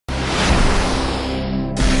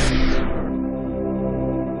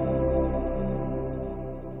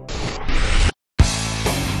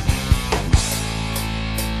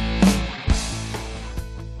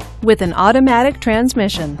With an automatic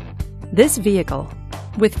transmission, this vehicle,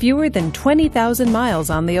 with fewer than 20,000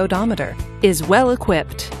 miles on the odometer, is well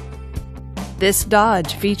equipped. This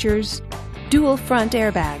Dodge features dual front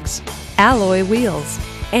airbags, alloy wheels,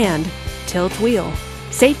 and tilt wheel.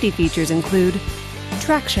 Safety features include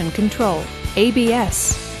traction control,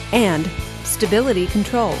 ABS, and stability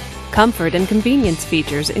control. Comfort and convenience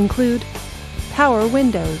features include power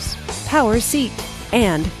windows, power seat,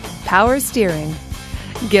 and power steering.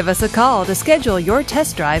 Give us a call to schedule your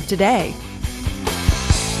test drive today.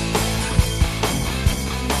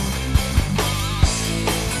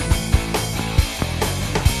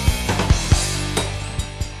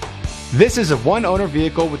 This is a one-owner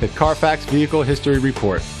vehicle with a Carfax Vehicle History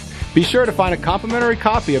Report. Be sure to find a complimentary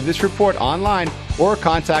copy of this report online or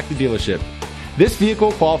contact the dealership. This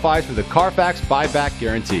vehicle qualifies for the Carfax Buyback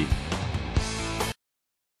Guarantee.